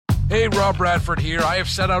Hey, Rob Bradford here. I have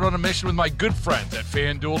set out on a mission with my good friends at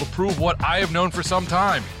FanDuel to prove what I have known for some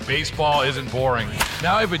time. Baseball isn't boring.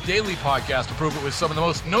 Now I have a daily podcast to prove it with some of the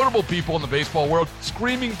most notable people in the baseball world,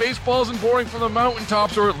 screaming baseball isn't boring from the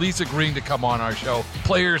mountaintops, or at least agreeing to come on our show.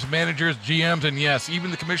 Players, managers, GMs, and yes, even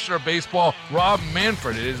the commissioner of baseball, Rob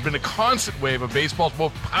Manfred. It has been a constant wave of baseball's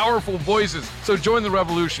most powerful voices. So join the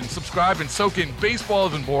revolution. Subscribe and soak in Baseball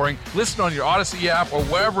Isn't Boring. Listen on your Odyssey app or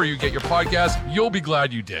wherever you get your podcasts. You'll be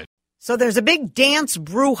glad you did. So there's a big dance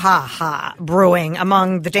brouhaha brewing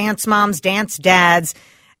among the dance moms, dance dads,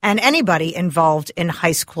 and anybody involved in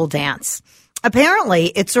high school dance. Apparently,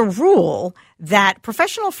 it's a rule that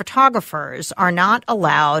professional photographers are not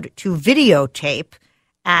allowed to videotape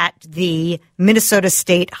at the Minnesota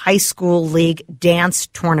State High School League dance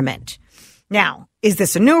tournament. Now, is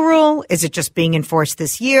this a new rule? Is it just being enforced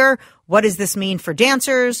this year? What does this mean for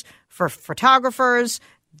dancers, for photographers?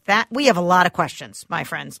 That we have a lot of questions, my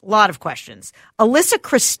friends, a lot of questions. Alyssa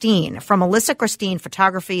Kristine from Alyssa Kristine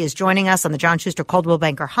Photography is joining us on the John Schuster Coldwell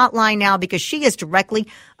Banker Hotline now because she is directly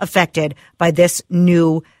affected by this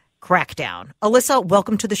new crackdown. Alyssa,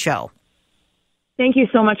 welcome to the show. Thank you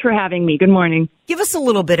so much for having me. Good morning. Give us a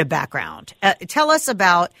little bit of background. Tell us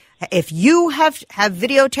about if you have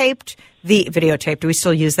videotaped the videotape. Do we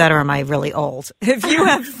still use that, or am I really old? If you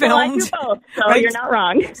have filmed, well, I do both, so right? You're not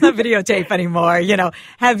wrong. It's not videotape anymore. You know,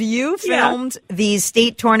 have you filmed these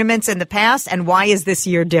state tournaments in the past, and why is this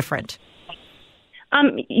year different?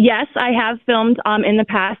 Yes, I have filmed in the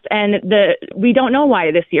past, and we don't know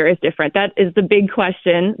why this year is different. That is the big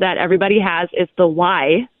question that everybody has, is the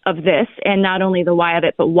why of this, and not only the why of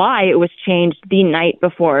it, but why it was changed the night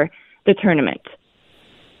before the tournament.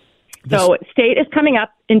 So state is coming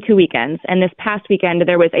up in 2 weekends, and this past weekend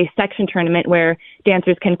there was a section tournament where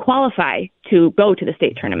dancers can qualify to go to the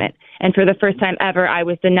state tournament. And for the first time ever, I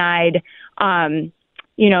was denied,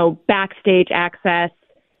 backstage access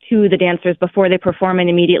to the dancers before they perform and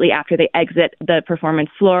immediately after they exit the performance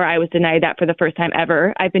floor. I was denied that for the first time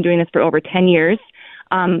ever. I've been doing this for over 10 years.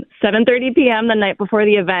 7:30 p.m. the night before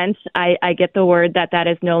the event, I get the word that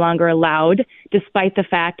is no longer allowed, despite the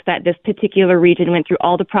fact that this particular region went through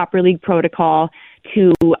all the proper league protocol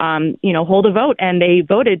to, hold a vote, and they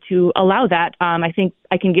voted to allow that. I think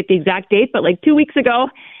I can get the exact date, but like 2 weeks ago,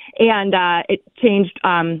 and it changed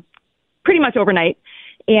pretty much overnight.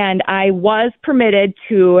 And I was permitted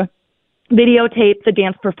to videotape the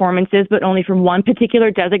dance performances, but only from one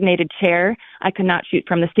particular designated chair. I could not shoot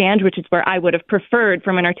from the stand, which is where I would have preferred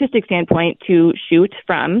from an artistic standpoint to shoot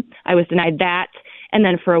from. I was denied that. And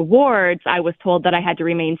then for awards, I was told that I had to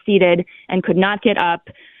remain seated and could not get up.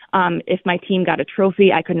 If my team got a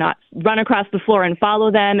trophy, I could not run across the floor and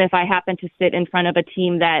follow them. If I happened to sit in front of a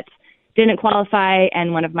team that didn't qualify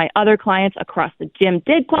and one of my other clients across the gym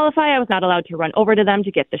did qualify, I was not allowed to run over to them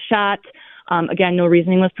to get the shot. Again, no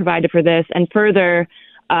reasoning was provided for this. And further,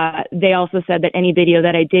 they also said that any video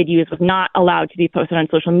that I did use was not allowed to be posted on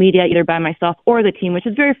social media, either by myself or the team, which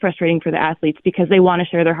is very frustrating for the athletes because they want to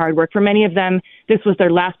share their hard work. For many of them, this was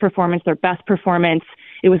their last performance, their best performance.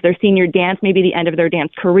 It was their senior dance, maybe the end of their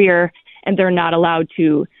dance career, and they're not allowed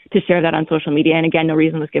to share that on social media. And again, no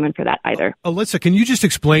reason was given for that either. Alyssa, can you just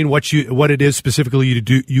explain what it is specifically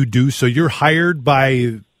you do? So you're hired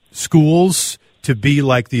by schools to be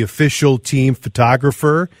like the official team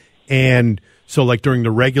photographer, and so like during the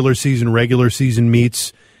regular season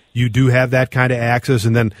meets, you do have that kind of access,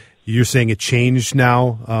 and then you're saying it changed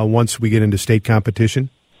now once we get into state competition?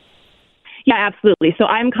 Yeah, absolutely. So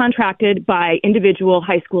I'm contracted by individual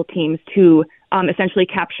high school teams to essentially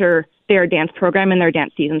capture their dance program and their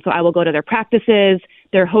dance season. So I will go to their practices,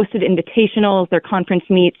 their hosted invitationals, their conference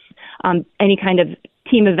meets, any kind of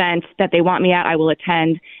team event that they want me at, I will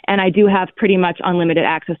attend. And I do have pretty much unlimited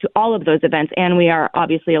access to all of those events. And we are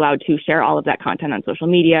obviously allowed to share all of that content on social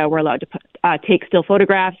media. We're allowed to take still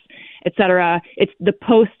photographs, et cetera. It's the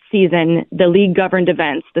postseason, the league governed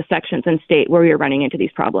events, the sections and state where we are running into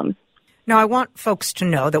these problems. Now, I want folks to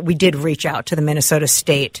know that we did reach out to the Minnesota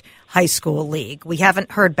State High School League. We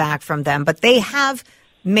haven't heard back from them, but they have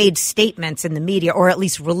made statements in the media, or at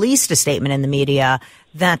least released a statement in the media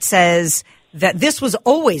that says that this was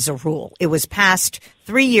always a rule. It was passed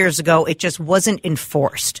 3 years ago. It just wasn't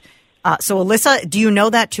enforced. So, Alyssa, do you know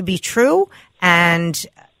that to be true? And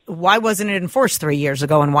why wasn't it enforced 3 years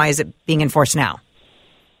ago, and why is it being enforced now?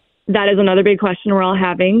 That is another big question we're all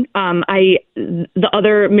having. The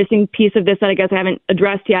other missing piece of this that I guess I haven't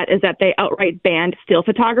addressed yet is that they outright banned still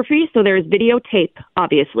photography. So there's videotape,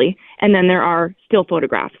 obviously, and then there are still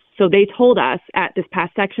photographs. So they told us at this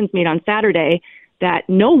past sections meet on Saturday that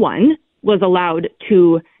no one was allowed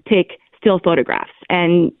to take still photographs.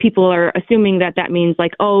 And people are assuming that that means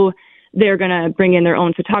like, oh, they're going to bring in their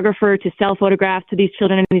own photographer to sell photographs to these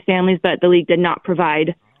children and these families, but the league did not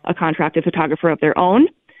provide a contracted photographer of their own.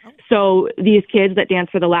 So these kids that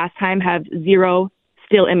danced for the last time have zero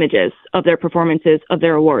still images of their performances, of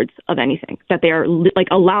their awards, of anything that they are like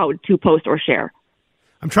allowed to post or share.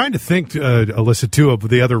 I'm trying to think, Alyssa, too, of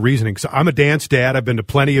the other reasoning. So I'm a dance dad. I've been to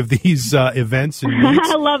plenty of these events and meets.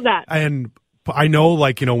 I love that. And I know,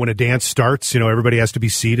 like, when a dance starts, everybody has to be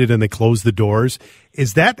seated and they close the doors.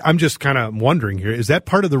 Is that, I'm just kind of wondering here, is that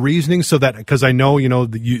part of the reasoning? So that, because I know,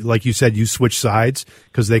 like you said, you switch sides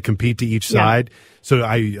because they compete to each side. So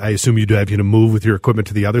I assume you do have to move with your equipment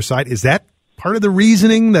to the other side. Is that part of the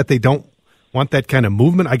reasoning that they don't want that kind of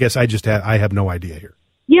movement? I guess I have no idea here.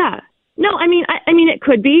 Yeah. No, I mean, it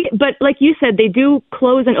could be, but like you said, they do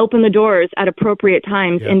close and open the doors at appropriate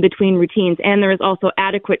times in between routines, and there is also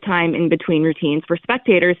adequate time in between routines for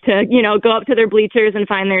spectators to, go up to their bleachers and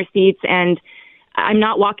find their seats. And I'm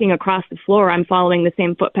not walking across the floor; I'm following the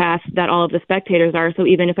same footpath that all of the spectators are. So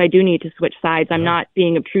even if I do need to switch sides, I'm not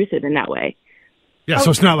being obtrusive in that way. Yeah,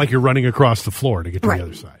 so it's not like you're running across the floor to get to the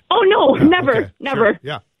other side. Oh no, never. Sure.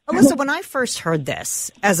 Yeah. Alyssa, when I first heard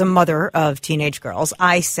this as a mother of teenage girls,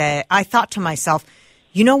 I thought to myself,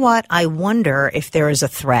 you know what? I wonder if there is a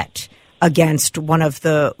threat against one of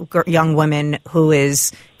the young women who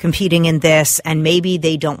is competing in this, and maybe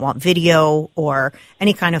they don't want video or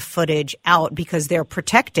any kind of footage out because they're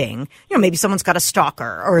protecting, maybe someone's got a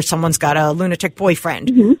stalker or someone's got a lunatic boyfriend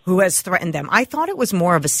who has threatened them. I thought it was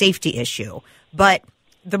more of a safety issue, but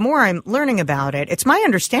the more I'm learning about it, it's my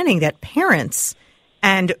understanding that parents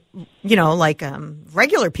and,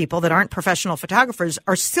 regular people that aren't professional photographers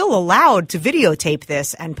are still allowed to videotape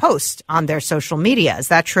this and post on their social media. Is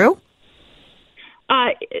that true?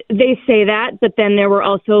 They say that, but then there were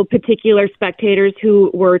also particular spectators who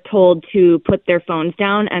were told to put their phones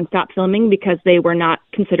down and stop filming because they were not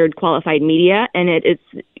considered qualified media. And it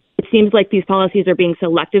seems like these policies are being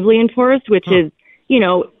selectively enforced, which is,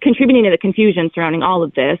 contributing to the confusion surrounding all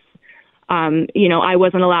of this. I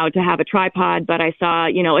wasn't allowed to have a tripod, but I saw,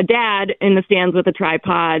 a dad in the stands with a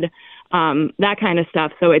tripod, that kind of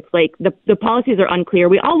stuff. So it's like the policies are unclear.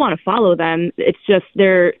 We all want to follow them. It's just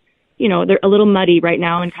they're a little muddy right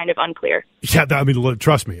now and kind of unclear. Yeah,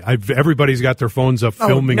 trust me. Everybody's got their phones up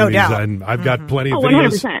filming these, and I've got plenty of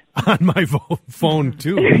videos 100%. on my phone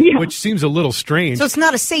too, which seems a little strange. So it's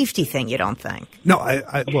not a safety thing, you don't think? No,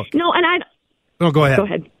 I look. No, and No, go ahead. Go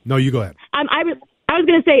ahead. No, you go ahead. I was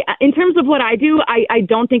going to say, in terms of what I do, I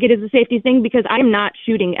don't think it is a safety thing because I'm not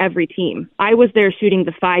shooting every team. I was there shooting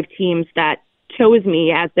the 5 teams that chose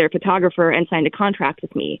me as their photographer and signed a contract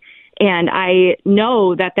with me. And I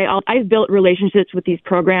know that I've built relationships with these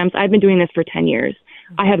programs. I've been doing this for 10 years.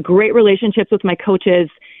 I have great relationships with my coaches.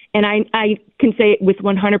 And I can say with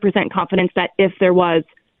 100% confidence that if there was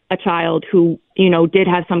a child who, did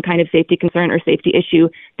have some kind of safety concern or safety issue,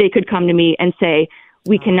 they could come to me and say,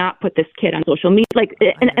 we cannot put this kid on social media.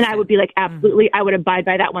 And I would be like, absolutely. I would abide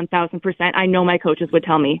by that 1,000%. I know my coaches would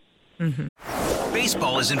tell me.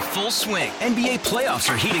 Baseball is in full swing. NBA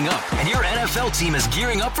playoffs are heating up, and your NFL team is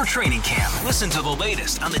gearing up for training camp. Listen to the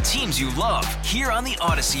latest on the teams you love here on the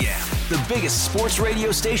Odyssey app. The biggest sports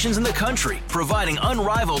radio stations in the country, providing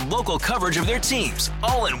unrivaled local coverage of their teams,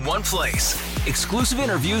 all in one place. Exclusive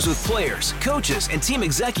interviews with players, coaches, and team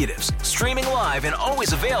executives, streaming live and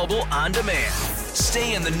always available on demand.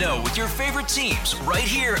 Stay in the know with your favorite teams right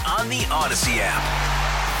here on the Odyssey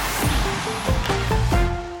app.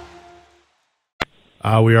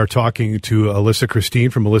 We are talking to Alyssa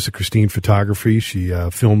Kristine from Alyssa Kristine Photography. She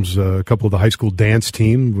films a couple of the high school dance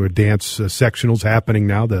team, where dance sectionals happening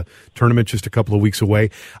now. The tournament just a couple of weeks away.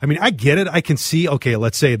 I get it. I can see, okay,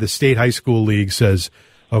 let's say the state high school league says,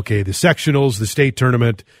 okay, the sectionals, the state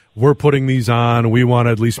tournament, we're putting these on. We want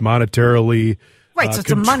to at least monetarily so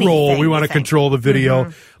it's a money thing, we want to control the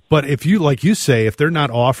video. But if you, like you say, if they're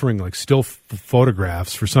not offering like still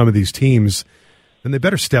photographs for some of these teams, then they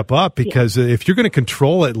better step up, because if you're going to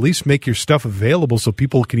control it, at least make your stuff available so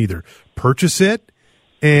people can either purchase it.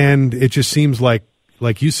 And it just seems like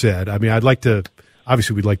you said, I'd like to,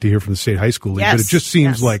 obviously we'd like to hear from the state high school league, but it just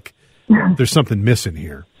seems like there's something missing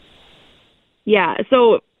here. Yeah.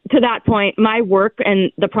 So to that point, my work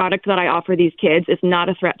and the product that I offer these kids is not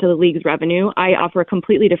a threat to the league's revenue. I offer a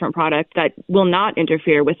completely different product that will not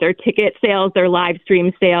interfere with their ticket sales, their live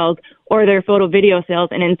stream sales, or their photo video sales.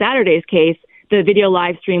 And in Saturday's case, the video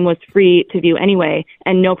live stream was free to view anyway,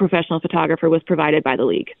 and no professional photographer was provided by the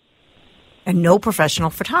league. And no professional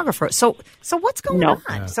photographer. So what's going on?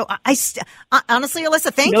 Yeah. So I honestly,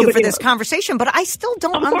 Alyssa, thank you for this conversation, but I still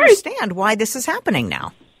don't understand why this is happening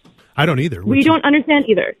now. I don't either. We don't understand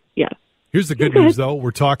either. Yeah. Here's the good news, though.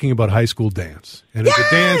 We're talking about high school dance. And as a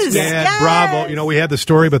dance dad, bravo. You know, we had the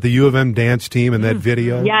story about the U of M dance team and that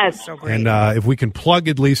video. Yes. So great. And if we can plug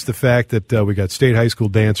at least the fact that we got state high school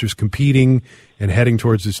dancers competing and heading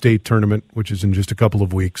towards the state tournament, which is in just a couple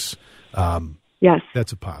of weeks, yes,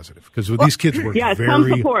 that's a positive. Because these kids work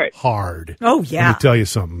very hard. Oh, yeah. Let me tell you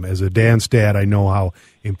something. As a dance dad, I know how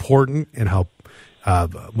important and how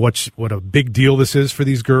what a big deal this is for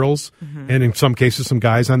these girls, and in some cases, some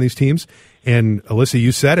guys on these teams. And Alyssa,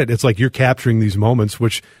 you said it. It's like you're capturing these moments,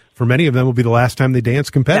 which for many of them will be the last time they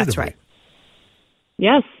dance competitively. That's right.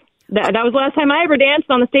 Yes. That was the last time I ever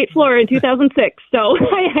danced on the state floor in 2006. So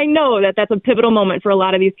I know that that's a pivotal moment for a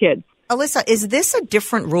lot of these kids. Alyssa, is this a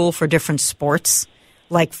different rule for different sports?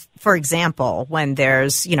 Like, for example, when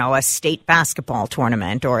there's, a state basketball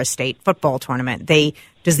tournament or a state football tournament,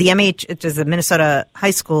 does the Minnesota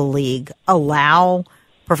High School League allow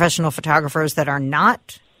professional photographers that are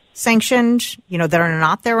not sanctioned, that are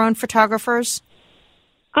not their own photographers?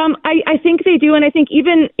 I think they do. And I think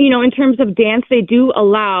even, in terms of dance, they do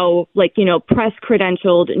allow, press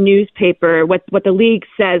credentialed newspaper, what the league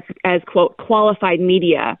says as, quote, qualified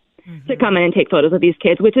media to come in and take photos of these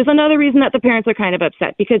kids, which is another reason that the parents are kind of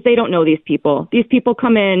upset because they don't know these people. These people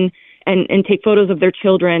come in and take photos of their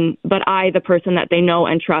children, but I, the person that they know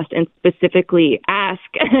and trust and specifically ask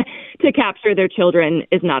to capture their children,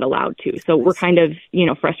 is not allowed to. So we're kind of,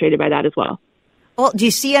 frustrated by that as well. Well, do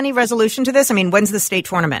you see any resolution to this? I mean, when's the state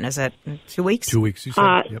tournament? Is it 2 weeks? 2 weeks, you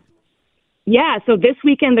said? Yep. Yeah, so this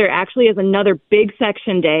weekend there actually is another big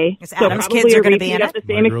section day. So Adam's kids are going to be in it?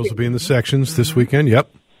 My girls will be in the sections this weekend, yep.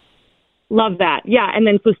 Love that. Yeah, and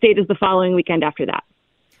then so state is the following weekend after that.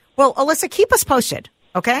 Well, Alyssa, keep us posted,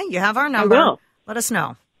 okay? You have our number. I will. Let us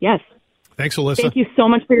know. Yes. Thanks, Alyssa. Thank you so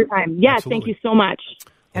much for your time. Yes, Absolutely. Thank you so much.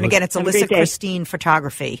 And again, it's Alyssa Kristine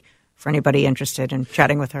Photography for anybody interested in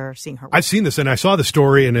chatting with her, seeing her work. I've seen this, and I saw the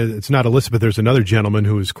story, and it's not Alyssa, but there's another gentleman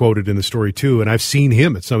who is quoted in the story, too, and I've seen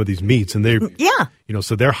him at some of these meets, and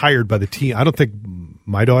so they're hired by the team. I don't think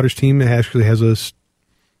my daughter's team actually has a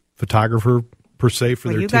photographer per se for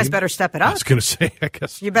their team. You guys better step it up. I was going to say, I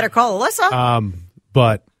guess. You better call Alyssa.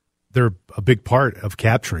 But they're a big part of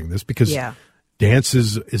capturing this because dance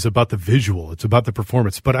is about the visual. It's about the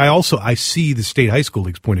performance. But I see the state high school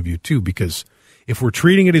league's point of view, too, because if we're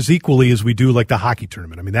treating it as equally as we do like the hockey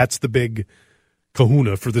tournament, I mean, that's the big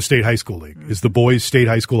kahuna for the state high school league is the boys' state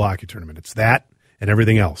high school hockey tournament. It's that and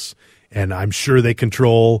everything else. And I'm sure they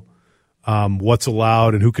control what's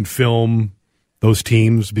allowed and who can film those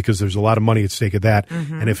teams because there's a lot of money at stake at that.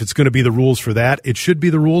 And if it's going to be the rules for that, it should be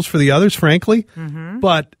the rules for the others, frankly.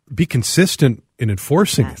 But be consistent in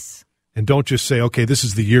enforcing it. And don't just say, okay, this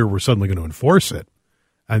is the year we're suddenly going to enforce it.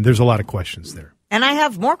 And there's a lot of questions there. And I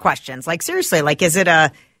have more questions. Like, seriously, like, is it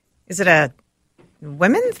a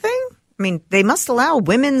women thing? I mean, they must allow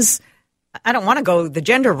women's, I don't want to go the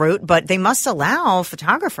gender route, but they must allow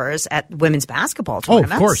photographers at women's basketball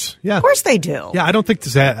tournaments. Oh, of course. Yeah. Of course they do. Yeah, I don't think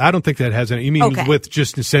that has any, you mean with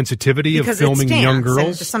just the sensitivity of filming young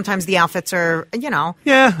girls? And sometimes the outfits are,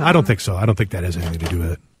 Yeah, I don't think so. I don't think that has anything to do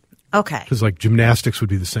with it. Okay. Because like gymnastics would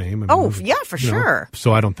be the same. For sure.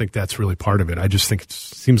 So I don't think that's really part of it. I just think it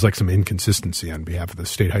seems like some inconsistency on behalf of the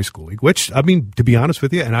State High School League, which, I mean, to be honest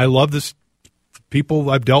with you, and I love this people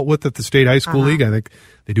I've dealt with at the State High School League. I think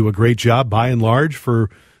they do a great job by and large for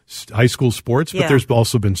high school sports, but there's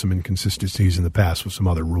also been some inconsistencies in the past with some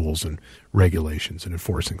other rules and regulations and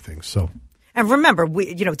enforcing things. So. And remember,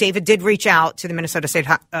 David did reach out to the Minnesota State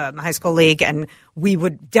High School League, and we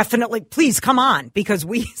would definitely, please come on, because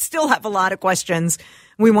we still have a lot of questions.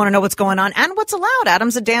 We want to know what's going on and what's allowed.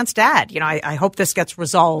 Adam's a dance dad. I hope this gets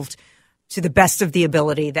resolved to the best of the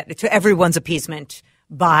ability, that to everyone's appeasement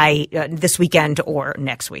by this weekend or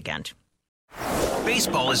next weekend.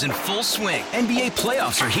 Baseball is in full swing. NBA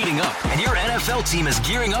playoffs are heating up, and your NFL team is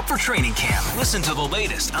gearing up for training camp. Listen to the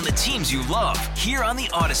latest on the teams you love here on the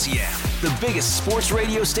Odyssey app. The biggest sports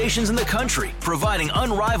radio stations in the country, providing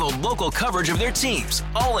unrivaled local coverage of their teams,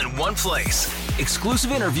 all in one place.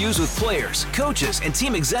 Exclusive interviews with players, coaches, and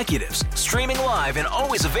team executives, streaming live and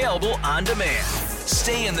always available on demand.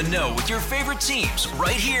 Stay in the know with your favorite teams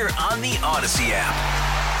right here on the Odyssey app.